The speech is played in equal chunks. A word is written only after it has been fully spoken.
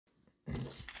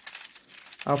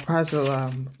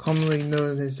alprazolam, commonly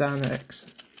known as Xanax.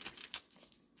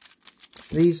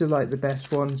 These are like the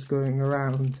best ones going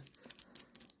around.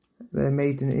 They're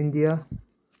made in India.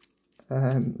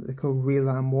 They're called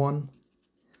rlam-1.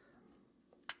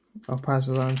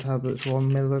 Alprazolam tablets,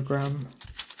 1 milligram.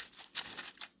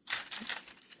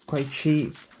 Quite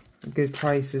cheap, good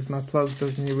prices. My plug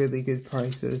does me really good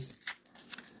prices.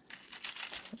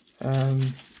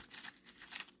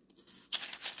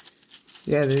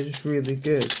 Yeah, they're just really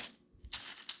good.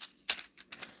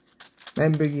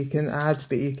 Remember, you can add,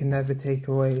 but you can never take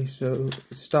away. So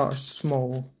start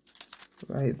small.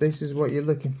 Right, this is what you're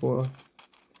looking for.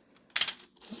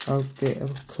 I'll get a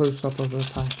close up of a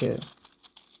packet.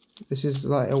 This is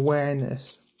like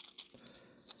awareness.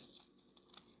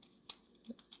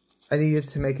 I needed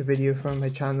to make a video for my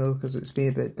channel because it's been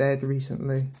a bit dead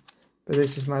recently. But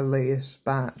this is my latest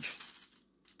batch.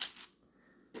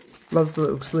 Love the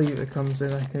little sleeve that comes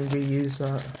in, I can reuse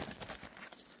that.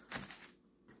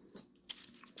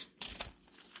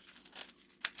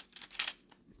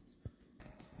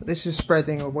 This is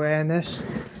spreading awareness.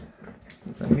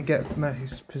 Let me get my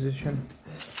position.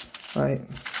 Right.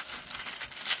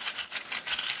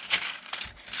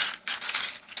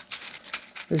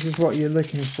 This is what you're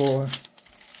looking for.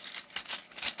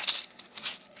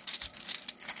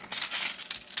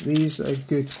 These are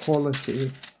good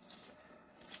quality.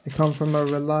 They come from a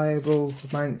reliable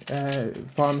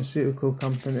pharmaceutical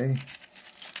company.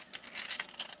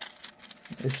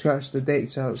 They've scratched the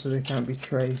dates out so they can't be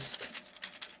traced.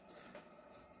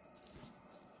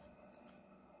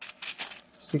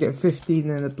 So you get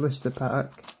 15 in a blister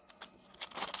pack.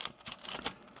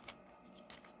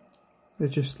 They're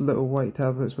just little white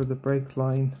tablets with a break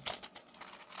line.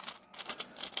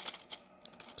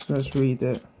 So let's read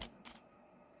it.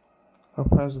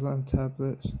 Alprazolam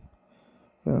tablets.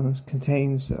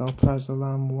 Contains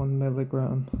alprazolam 1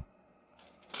 milligram.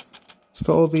 It's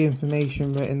got all the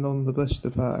information written on the blister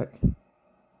pack.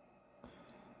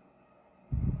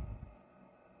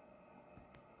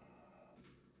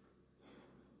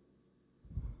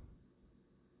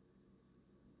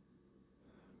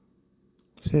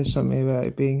 It says something about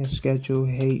it being a Schedule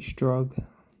H drug.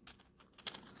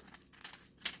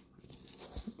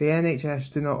 The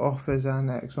NHS do not offer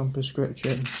Xanax on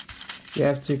prescription. You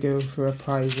have to go for a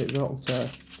private doctor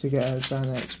to get a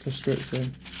Xanax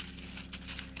prescription.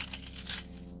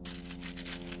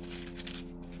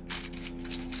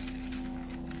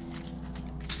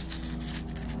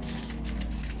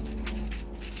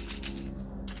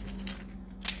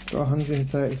 Got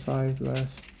 135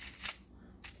 left.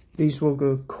 These will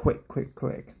go quick.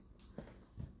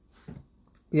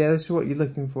 Yeah, this is what you're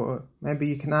looking for. Maybe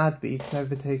you can add, but you can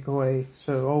never take away.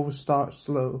 So always start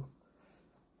slow.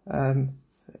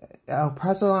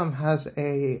 Alprazolam has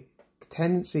a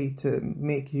tendency to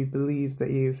make you believe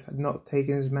that you've not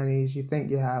taken as many as you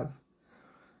think you have.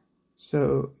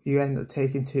 So you end up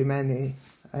taking too many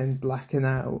and blacking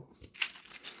out.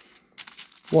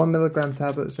 1 milligram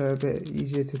tablets are a bit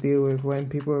easier to deal with. When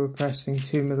people were pressing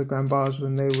 2 milligram bars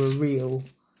when they were real,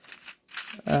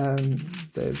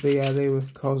 they were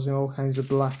causing all kinds of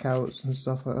blackouts and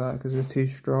stuff like that because they're too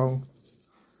strong.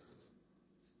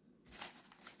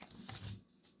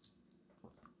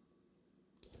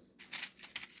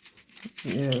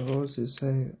 Yeah, what does it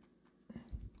say?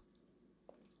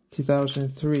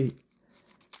 2003.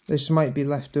 This might be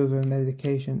leftover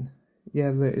medication.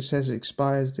 Yeah, look, it says it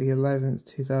expires the 11th,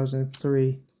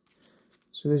 2003.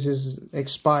 So this is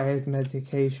expired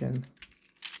medication.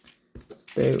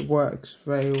 But it works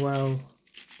very well.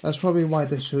 That's probably why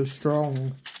they're so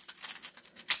strong.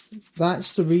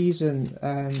 That's the reason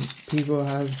people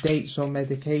have dates on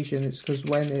medication. It's because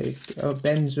when it, or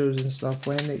benzos and stuff,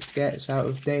 when it gets out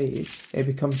of date, it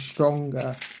becomes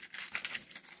stronger.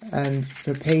 And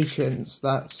for patients,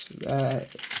 that's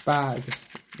bad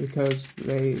because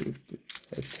they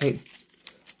take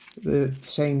the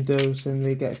same dose and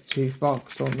they get too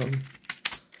fucked on them.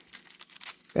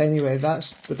 Anyway,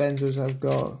 that's the benzos I've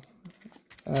got.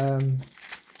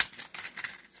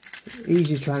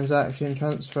 Easy transaction,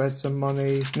 transferred some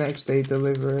money, next day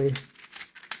delivery.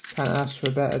 Can't ask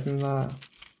for better than that.